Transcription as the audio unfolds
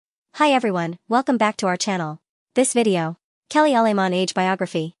Hi everyone, welcome back to our channel. This video. Kelly Aleman Age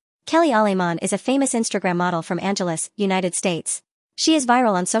Biography. Kelly Aleman is a famous Instagram model from Angeles, United States. She is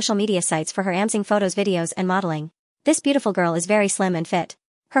viral on social media sites for her amazing photos, videos and modeling. This beautiful girl is very slim and fit.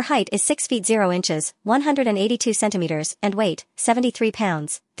 Her height is 6 feet 0 inches, 182 centimeters, and weight, 73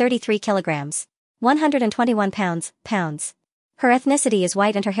 pounds, 33 kilograms. 121 pounds. Her ethnicity is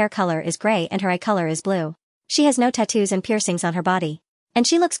white and her hair color is gray and her eye color is blue. She has no tattoos and piercings on her body. And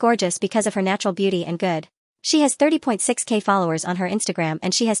she looks gorgeous because of her natural beauty and good. She has 30.6k followers on her Instagram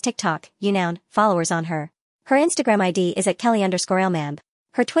and she has TikTok, followers on her. Her Instagram ID is at Kelly_Aleman.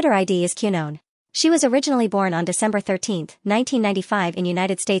 Her Twitter ID is QKnown. She was originally born on December 13, 1995 in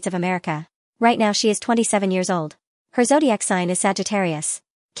United States of America. Right now she is 27 years old. Her zodiac sign is Sagittarius.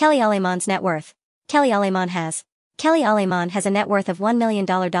 Kelly Aleman's net worth. Kelly Aleman has a net worth of $1 million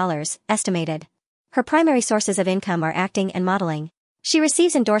estimated. Her primary sources of income are acting and modeling. She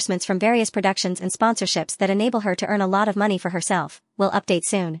receives endorsements from various productions and sponsorships that enable her to earn a lot of money for herself. We'll update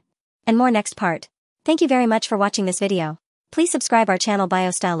soon. And more next part. Thank you very much for watching this video. Please subscribe our channel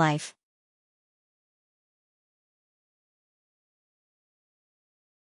BioStyle Life.